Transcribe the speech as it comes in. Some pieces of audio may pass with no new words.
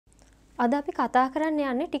අද අපි කතා කරන්න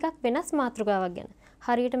යන්නේ ටිකක් වෙනස් මාතෘකාවක් ගැන.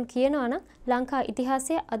 හරියටම කියනවා නම් ලංකා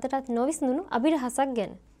ඉතිහාසයේ අදටත් නොවිසඳුණු අභිරහසක්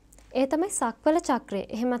ගැන. ඒ තමයි සක්වල චක්‍රය.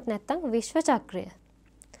 එහෙමත් නැත්නම් විශ්ව චක්‍රය.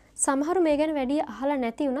 සමහරු මේ ගැන වැඩි අහලා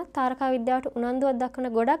නැති වුණත් තාරකා විද්‍යාවට උනන්දුවක්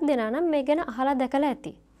දක්වන ගොඩක් දෙනා නම් මේ ගැන අහලා දැකලා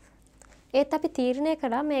ඇති. ඒත් අපි තීරණය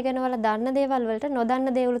කළා මේ ගැන වල දන්න දේවල් වලට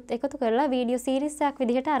නොදන්න දේවලුත් එකතු කරලා වීඩියෝ සීරීස් එකක්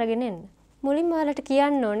විදිහට අරගෙන එන්න. මුලින්ම ඔයාලට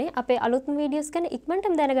කියන්න ඕනේ අපේ අලුත්ම වීඩියෝස් ගැන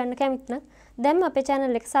ඉක්මනටම දැනගන්න කැමති නම් දැන්ම අපේ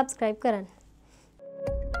channel එක subscribe කරන්න.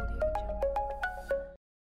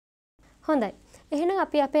 හොඳයි. එහෙනම්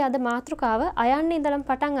අපි අපේ අද මාතෘකාව අයන්න ඉඳලම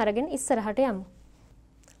පටන් අරගෙන ඉස්සරහට යමු.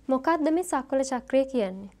 මොකක්ද මේ සක්වල චක්‍රය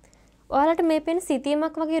කියන්නේ? ඔයාලට මේ පේන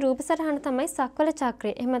සිතියමක් වගේ රූප සටහන තමයි සක්වල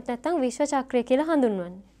චක්‍රය. එහෙමත් නැත්නම් විශ්ව චක්‍රය කියලා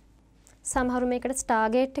හඳුන්වන්නේ. සමහරු මේකට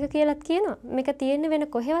ස්ටාර්ගේට් එක කියලාත් කියනවා. මේක තියෙන්නේ වෙන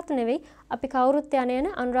කොහෙවත් නෙවෙයි අපි කවුරුත් යන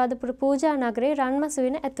අනුරාධපුර පූජා නගරේ රන්මසු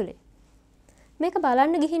වෙන ඇතුලේ. මේක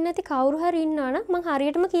බලන්න ගිහින් නැති කවුරු හරි ඉන්නවා නම් මං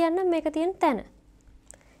හරියටම කියන්නම් මේක තියෙන තැන.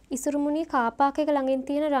 ඉසුරුමුණියේ කාපාක එක ළඟින්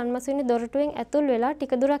තියෙන රන්මසු වෙන දොරටුවෙන් ඇතුල් වෙලා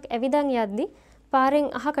ටික දුරක් ඇවිදන් යද්දි පාරෙන්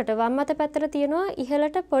අහකට වම් අත පැත්තට තියෙනවා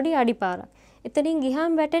ඉහළට පොඩි අඩිපාරක්. එතනින්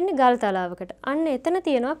ගිහාම වැටෙන්නේ ගල් තලාවකට. අන්න එතන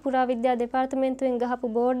තියෙනවා පුරාවිද්‍යා දෙපාර්තමේන්තුවෙන්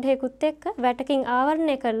ගහපු බෝඩ් එකකුත් එක්ක වැටකින්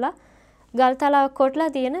ආවරණය කරලා ගල් තලාවක් කොටලා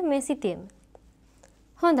තියෙන මේ සිතියම.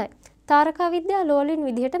 හොඳයි. තාරකා විද්‍යාව ලෝලින්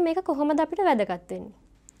විදිහට මේක කොහොමද අපිට වැදගත් වෙන්නේ?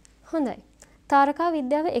 හොඳයි. තාරකා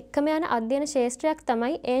විද්‍යාව එක්කම යන අධ්‍යයන ශාස්ත්‍රයක්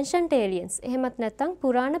තමයි ancient aliens. එහෙමත් නැත්නම්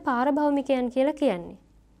පුරාණ පාරභෞමිකයන් කියලා කියන්නේ.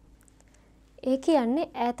 ඒ කියන්නේ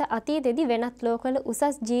ඈත අතීතයේදී වෙනත් ලෝකවල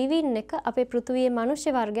උසස් ජීවීන් එක්ක අපේ පෘථුවියේ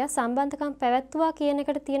මනුෂ්‍ය වර්ගයා සම්බන්ධකම් පැවැත්වුවා කියන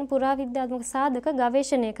එකට තියෙන පුරාවිද්‍යාත්මක සාධක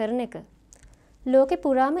ගවේෂණය කරන එක. ලෝකේ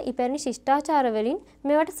පුරාම ඉපැරණි ශිෂ්ටාචාර වලින්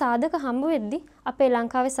මේවට සාධක හම්බ වෙද්දි අපේ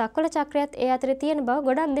ලංකාවේ සක්වල චක්‍රයත් ඒ අතරේ තියෙන බව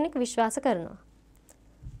ගොඩක් දෙනෙක් විශ්වාස කරනවා.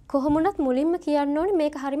 කොහොමුණත් මුලින්ම කියන්න ඕනේ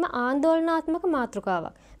මේක හරිම ආందోලනාත්මක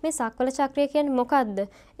මාතෘකාවක්. මේ සක්වල චක්‍රය කියන්නේ මොකද්ද?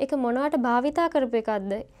 ඒක මොනවට භාවිතා කරපු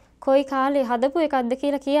එකක්ද? කොයි කාලේ හදපු එකක්ද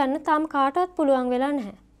කියලා කියන්න තාම කාටවත් පුළුවන් වෙලා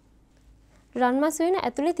නැහැ. රන්මසු වෙන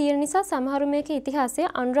ඇතුලේ තියෙන නිසා සමහරු මේකේ ඉතිහාසය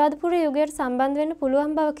අනුරාධපුර යුගයට සම්බන්ධ වෙන්න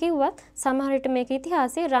පුළුවන් බව කිව්වත් සමහර විට මේකේ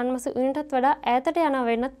ඉතිහාසය රන්මසු වෙනටත් වඩා ඈතට යනවා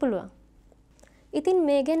වෙන්නත් පුළුවන්. ඉතින්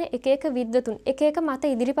මේ ගැන එක එක විද්වතුන් එක එක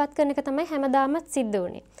මත ඉදිරිපත් කරන එක තමයි හැමදාමත් සිද්ධ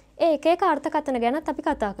වුනේ. ඒ එක එක අර්ථකථන ගැනත් අපි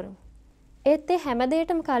කතා කරමු. ඒත් ඒ හැම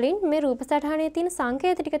දෙයකටම කලින් මේ රූප සටහනේ තියෙන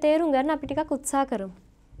සංකේත ටික තේරුම් ගන්න අපි ටිකක් උත්සාහ කරමු.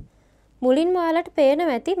 මුලින්ම ඔයාලට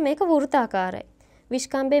පේනවා ඇති මේක වෘත්තාකාරයි.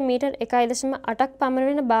 විශ්කම්භයේ මීටර් 1.8ක් පමණ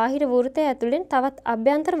වෙන බාහිර වෘත්තය ඇතුළෙන් තවත්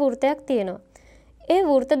අභ්‍යන්තර වෘත්තයක් තියෙනවා. ඒ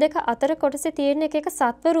වෘත්ත දෙක අතර කොටසේ තියෙන එක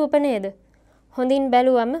සත්ව රූප නේද? හොඳින්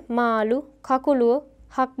බැලුවම මාළු, කකුලුව,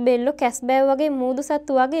 හක්බෙල්ලෝ, කැස්බෑව වගේ මූදු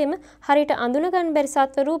සත්තු වගේම හරියට අඳුන ගන්න බැරි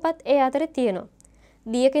සත්ව රූපත් ඒ අතරේ තියෙනවා.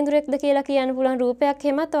 දිය කිඳුරෙක්ද කියලා කියන්න පුළුවන් රූපයක්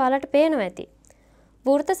හැමත් ඔයාලට පේනවා ඇති.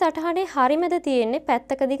 වෘත්ත සටහනේ හරිමැද තියෙන්නේ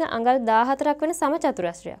පැත්තක දිග අඟල් 14ක් වෙන සම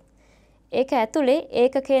චතුරස්‍රයක්. ඒක ඇතුලේ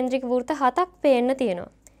ඒක කේන්ද්‍රික වෘත්ත 7ක් පේන්න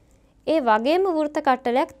තියෙනවා. ඒ වගේම වෘත්ත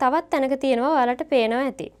කට්ටලයක් තවත් තැනක තියෙනවා ඔයාලට පේනවා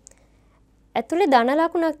ඇති. ඇතුලේ ධන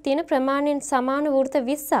ලකුණක් තියෙන ප්‍රමාණයෙන් සමාන වෘත්ත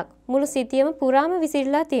 20ක් මුළු සිතියම පුරාම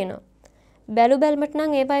විසිරලා තියෙනවා. බැලු බැලමට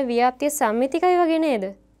නම් ඒවයි ව්‍යාප්තිය සම්මිතිකයි වගේ නේද?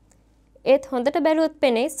 ඒත් හොඳට බැලුවොත්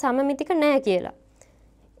පෙනේ සමමිතික නෑ කියලා.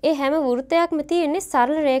 ඒ හැම වෘත්තයක්ම තියෙන්නේ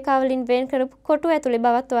සරල රේඛාවලින් වෙන් කරපු කොටු ඇතුලේ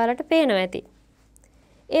බවත් ඔයාලට පේනවා ඇති.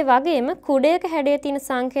 ඒ වගේම කුඩයක හැඩයේ තියෙන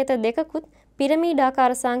සංකේත දෙකකුත්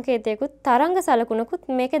පිරමීඩාකාර සංකේතයකුත් තරංග සලකුණකුත්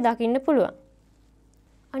මේකේ දකින්න පුළුවන්.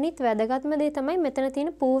 අනිත් වැදගත්ම දේ තමයි මෙතන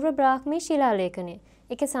තියෙන පූර්ව බ්‍රාහ්මී ශිලාලේඛනය.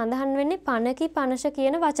 ඒකේ සඳහන් වෙන්නේ පණකි පනශ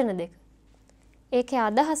කියන වචන දෙක. ඒකේ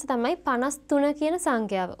අදහස තමයි 53 කියන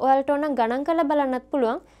සංඛ්‍යාව. ඔයාලට ඕන ගණන් කරලා බලන්නත්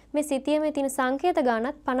පුළුවන්. මේ සිතියමේ තියෙන සංකේත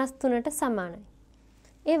ගානත් 53ට සමානයි.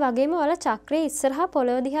 ඒ වගේම ඔයාලා චක්‍රයේ ඉස්සරහා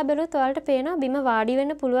පොළොව දිහා බැලුවොත් ඔයාලට පේනවා බිම වාඩි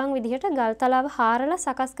වෙන්න පුළුවන් විදිහට ගල් තලාව හාරලා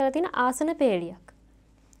සකස් කරලා තියෙන ආසන පේලියක්.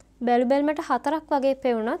 බැලු බැලමට 4ක් වගේ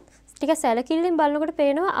පෙවුනත් ටික සැලකිල්ලෙන් බලනකොට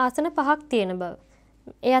පේනවා ආසන 5ක් තියෙන බව.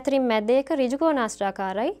 ඒ අතරින් මැද එක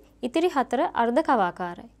ඍජුකෝණාශ්‍රාකාරයි, ඉතිරි 4 අර්ධ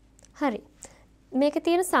කවාකාරයි. හරි. මේකේ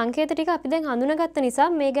තියෙන සංකේත ටික අපි දැන් හඳුනාගත්ත නිසා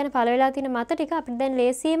මේ ගැන පළ වෙලා තියෙන මත ටික අපිට දැන්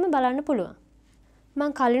ලේසියෙන්ම බලන්න පුළුවන්.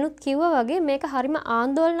 මම කලිනුත් කිව්වා වගේ මේක හරිම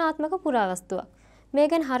ආందోලනාත්මක පුරාවස්තුවක්. මේ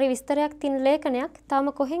ගැන හරි විස්තරයක් තියෙන ලේඛනයක් තාම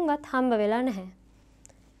කොහෙන්වත් හම්බ වෙලා නැහැ.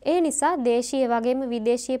 ඒ නිසා දේශීය වගේම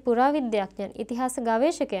විදේශීය පුරාවිද්‍යාඥයන්, ඉතිහාස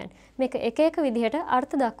ගවේෂකයන් මේක එක එක විදිහට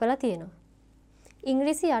අර්ථ දක්වලා තියෙනවා.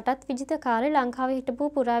 ඉංග්‍රීසි යටත් විජිත කාලේ ලංකාවේ හිටපු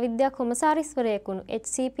පුරාවිද්‍යා කොමසාරිස්වරයෙකුණු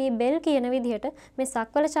HCP බෙල් කියන විදිහට මේ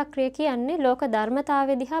සක්වල චක්‍රය කියන්නේ ලෝක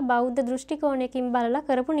ධර්මතාවය දිහා බෞද්ධ දෘෂ්ටි කෝණයකින් බලලා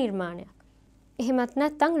කරපු නිර්මාණයක්. එහෙමත්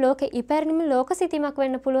නැත්නම් ලෝකෙ ඉපැරණිම ලෝක සිතිමක්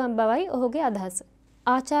වෙන්න පුළුවන් බවයි ඔහුගේ අදහස.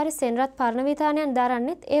 ආචාර්ය සෙන්රත් පරණවිතානයන්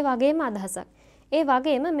දරන්නෙත් ඒ වගේම අදහසක්. ඒ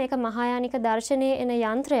වගේම මේක මහායානික දර්ශනයේ එන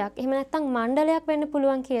යන්ත්‍රයක් එහෙම නැත්නම් මණ්ඩලයක් වෙන්න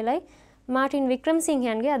පුළුවන් කියලයි මාටින්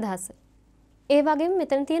වික්‍රමසිංහයන්ගේ අදහස. ඒ වගේම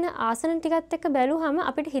මෙතන තියෙන ආසන ටිකත් එක්ක බැලුවහම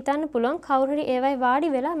අපිට හිතන්න පුළුවන් කවුරු හරි ඒවයි වාඩි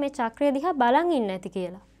වෙලා මේ චක්‍රය දිහා බලන් ඉන්න ඇති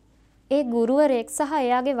කියලා. ඒ ගුරුවරයෙක් සහ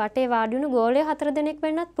එයාගේ වටේ වාඩි වුණු ගෝලය 4 දෙනෙක්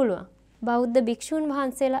වෙන්නත් පුළුවන්. බෞද්ධ භික්ෂූන්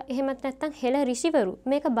වහන්සේලා එහෙමත් නැත්නම් හෙළ ඍෂිවරු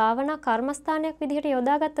මේක භාවනා කර්මස්ථානයක් විදිහට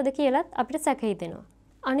යොදාගත්තද කියලත් අපිට සැක හිතෙනවා.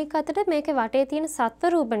 අනික් අතට මේකේ වටේ තියෙන සත්ව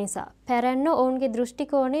රූප නිසා පැරැන්නෝ ඔවුන්ගේ දෘෂ්ටි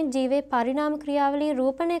කෝණයෙන් ජීවේ පරිණාම ක්‍රියාවලිය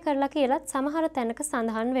රූපණය කරලා කියලත් සමහර තැනක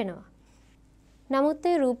සඳහන් වෙනවා. නමුත්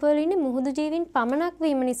ඒ රූපවල ඉන්නේ මුහුදු ජීවීන් පමණක්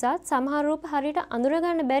වීම නිසා සමහර රූප හරියට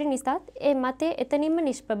අඳුරගන්න බැරි නිසාත් ඒ මතය එතනින්ම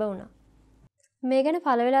නිෂ්ප්‍රභ වුණා. මේ ගැන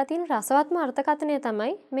පළ වෙලා තියෙන රසවත්ම අර්ථකථනය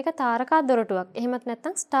තමයි මේක තාරකා දොරටුවක්. එහෙමත්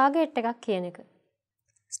නැත්නම් ස්ටාර්ගේට් එකක් කියන එක.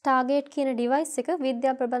 ස්ටාර්ගේට් කියන ඩිවයිස් එක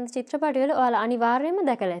විද්‍යා ප්‍රබන්ධ චිත්‍රපටවල ඔයාලා අනිවාර්යයෙන්ම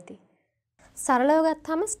දැකලා ඇති. සරලව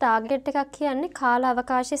ගත්තාම ස්ටාර්ගේට් එකක් කියන්නේ කාල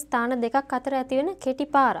අවකාශයේ ස්ථාන දෙකක් අතර ඇති වෙන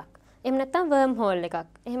කෙටි පාරක්. එහෙම නැත්නම් වර්ම් හෝල් එකක්.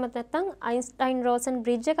 එහෙමත් නැත්නම් අයින්ස්ටයින් රෝසන්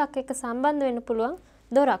බ්‍රිජ් එකක් එක්ක සම්බන්ධ වෙන්න පුළුවන්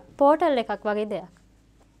දොරක්, පෝටල් එකක් වගේ දෙයක්.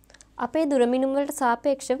 අපේ දුරමිනුම් වලට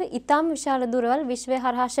සාපේක්ෂව ඉතාම විශාල දුරවල් විශ්වය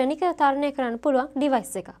හරහා ශනිකව තරණය කරන්න පුළුවන්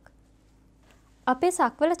ඩිවයිස් එකක්. අපේ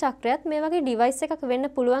සක්වල චක්‍රයත් මේ වගේ ඩිවයිස් එකක් වෙන්න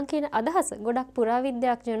පුළුවන් කියන අදහස ගොඩක්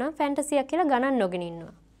පුරාවිද්‍යාඥයෝ නම් ෆැන්ටසියක් කියලා ගණන් නොගෙන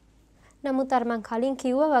ඉන්නවා. නමුත් අර මං කලින්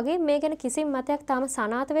කිව්වා වගේ මේ ගැන කිසිම මතයක් තාම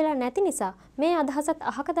සනාථ වෙලා නැති නිසා මේ අදහසත්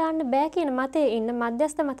අහක දාන්න බෑ කියන මතයේ ඉන්න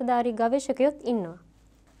මධ්‍යස්ථ මතධාරී ගවේෂකයොත් ඉන්නවා.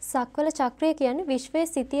 සක්වල චක්‍රය කියන්නේ විශ්වයේ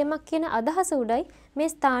සිතියමක් කියන අදහස උඩයි මේ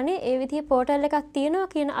ස්ථානයේ ඒ විදිහේ පෝටල් එකක්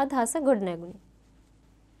තියෙනවා කියන අදහස ගොඩනැගුණේ.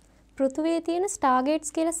 පෘථුවියේ තියෙන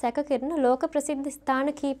ස්ටාර්ගේට්ස් කියලා සැක කරන ලෝක ප්‍රසිද්ධ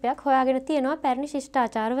ස්ථාන කීපයක් හොයාගෙන තියෙනවා පැරණි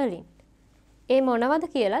ශිෂ්ටාචාර වලින්. ඒ මොනවද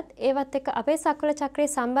කියලත් ඒවත් එක්ක අපේ සක්වල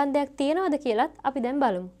චක්‍රයේ සම්බන්ධයක් තියෙනවද කියලත් අපි දැන්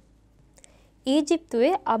බලමු.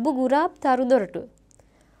 ඊජිප්තුවේ අබු ගුරාබ් තරු දොරටුව.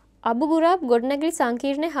 අබු ගුරාබ් ගොඩනැගිලි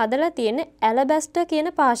සංකීර්ණය හදලා තියෙන ඇලබැස්ටර් කියන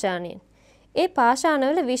පාෂාණයෙන්. ඒ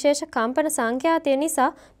පාෂාණවල විශේෂ කම්පන සංඛ්‍යාතය නිසා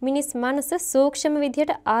මිනිස් මනස සූක්ෂම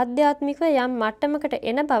විදිහට ආධ්‍යාත්මිකව යම් මට්ටමකට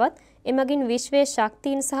එන බවත් එමගින් විශ්වයේ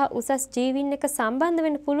ශක්තියින් සහ උසස් ජීවීන් එක්ක සම්බන්ධ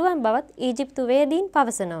වෙන්න පුළුවන් බවත් ඊජිප්තු වේදීන්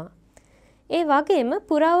පවසනවා. ඒ වගේම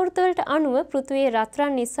පුරාවෘත්තවලට අනුව පෘථිවියේ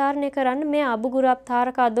රත්රන් නිස්සාරණය කරන්න මේ අබු ගුරාබ්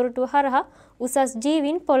තාරකා දොරටුව හරහා උසස්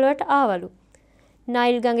ජීවීන් පොළොවට ආවලු.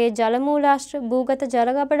 නයිල් ගඟේ ජල මූලාශ්‍ර භූගත ජල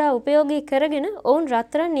ගබඩා උපයෝගී කරගෙන ඔවුන්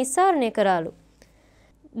රත්රන් නිස්සාරණය කරාලු.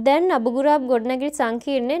 දැන් අබු ගුරාබ් ගොඩනැගිලි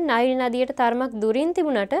සංකීර්ණයේ නයිල් නදියට තරමක් දුරින්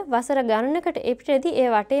තිබුණට වසර ගණනකට එපිටදී ඒ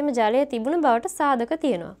වටේම ජලය තිබුණ බවට සාධක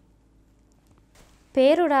තියෙනවා.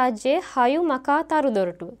 පේරු රාජ්‍යයේ හයු මකා තරු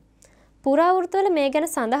දොරටුව. පුරාවෘත්තවල මේ ගැන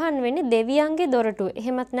සඳහන් වෙන්නේ දෙවියන්ගේ දොරටුව.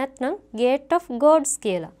 එහෙමත් නැත්නම් ගේට් ඔෆ් ගෝඩ්ස්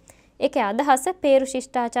කියලා. ඒකේ අදහස පේරු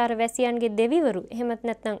ශිෂ්ටාචාර වැසියන්ගේ දෙවිවරු එහෙමත්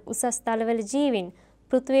නැත්නම් උසස් තලවල ජීවීන්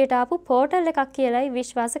පෘථිවියට ආපු පෝටල් එකක් කියලායි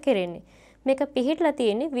විශ්වාස කෙරෙන්නේ. මේක පිහිටලා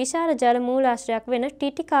තියෙන්නේ විශාල ජල මූලාශ්‍රයක් වෙන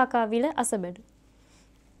ටිටිකාකා විල අසබඩ.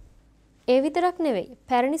 ඒ විතරක් නෙවෙයි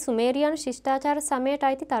පැරණි සුමේරියානු ශිෂ්ටාචාර සමයට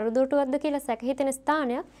අයිති තරු දොරටුවක්ද කියලා සැක හිතෙන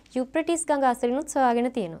ස්ථානයක් යුප්‍රටිස් ගඟ අසලිනුත්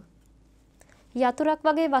සොයාගෙන තියෙනවා. යතුරක්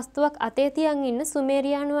වගේ වස්තුවක් අතේ තියන් ඉන්න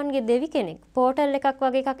සුමේරියානුවන්ගේ දෙවි කෙනෙක් පෝටල් එකක්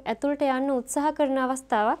වගේ එකක් ඇතුළට යන්න උත්සාහ කරන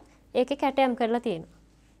අවස්ථාවක් ඒකේ කැටයම් කරලා තියෙනවා.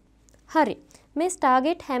 හරි. මේ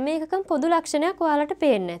ස්ටාර්ගේට් හැම එකකම පොදු ලක්ෂණයක් ඔයාලට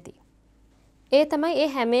පේන්නේ නැති. ඒ තමයි ඒ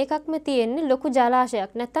හැම එකක්ම තියෙන්නේ ලොකු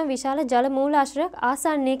ජලාශයක් නැත්නම් විශාල ජල මූලාශ්‍රයක්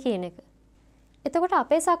ආසන්නයේ කියන එක. එතකොට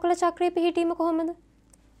අපේ සක්වල චක්‍රයේ පිහිටීම කොහොමද?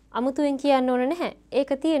 අමුතුවෙන් කියන්න ඕන නැහැ.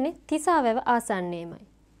 ඒක තියෙන්නේ තිසා වැව ආසන්නයේමයි.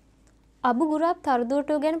 අබු ගුරාබ් තරු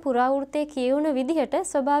දොරටුව ගැන පුරාවෘත්තයේ කියවුන විදිහට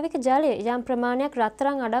ස්වභාවික ජලය යම් ප්‍රමාණයක්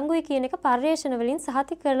රත්තරන් අඩංගුයි කියන එක පර්යේෂණ වලින්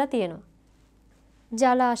සහතික කරලා තියෙනවා.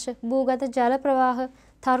 ජලාශ, භූගත ජල ප්‍රවාහ,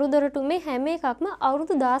 තරු දොරටු මේ හැම එකක්ම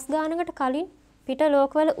අවුරුදු 10 ගානකට කලින් පිට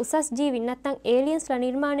ලෝකවල උසස් ජීවීන් නැත්නම් ඒලියන්ස්ලා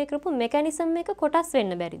නිර්මාණය කරපු මෙකැනිසම් එක කොටස්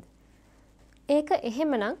වෙන්න බැරිද? ඒක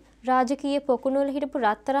එහෙමනම් රාජකීය පොකුණු වල හිටපු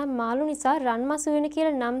රත්තරන් මාළු නිසා රන්මසු වෙන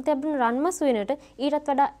කියලා නම් තැබුණු රන්මසු වෙනට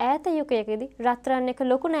ඊටත් වඩා ඈත යුගයකදී රත්තරන් එක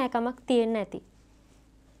ලොකු නෑකමක් තියෙන්න ඇති.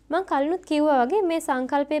 මං කලිනුත් කිව්වා වගේ මේ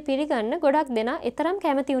සංකල්පය පිළිගන්න ගොඩක් දෙනා එතරම්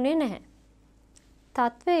කැමති උනේ නැහැ.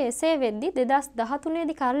 තත්ත්වය එසේ වෙද්දි 2013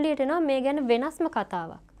 දී කරලියට එනවා මේ ගැන වෙනස්ම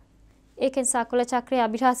කතාවක්. ඒකෙන් සක්වල චක්‍රයේ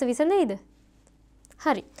අභිරහස විසඳෙයිද?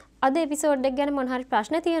 හරි. අද එපිසෝඩ් එක ගැන මොන හරි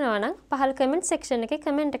ප්‍රශ්න තියෙනවා නම් පහළ කමෙන්ට් සෙක්ෂන් එකේ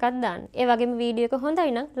කමෙන්ට් එකක් දාන්න. ඒ වගේම වීඩියෝ එක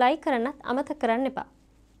හොඳයි නම් ලයික් කරන්නත් අමතක කරන්න එපා.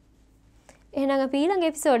 එහෙනම් අපි ඊළඟ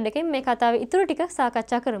එපිසෝඩ් එකෙන් මේ කතාවේ ඉතුරු ටික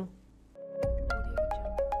සාකච්ඡා කරමු.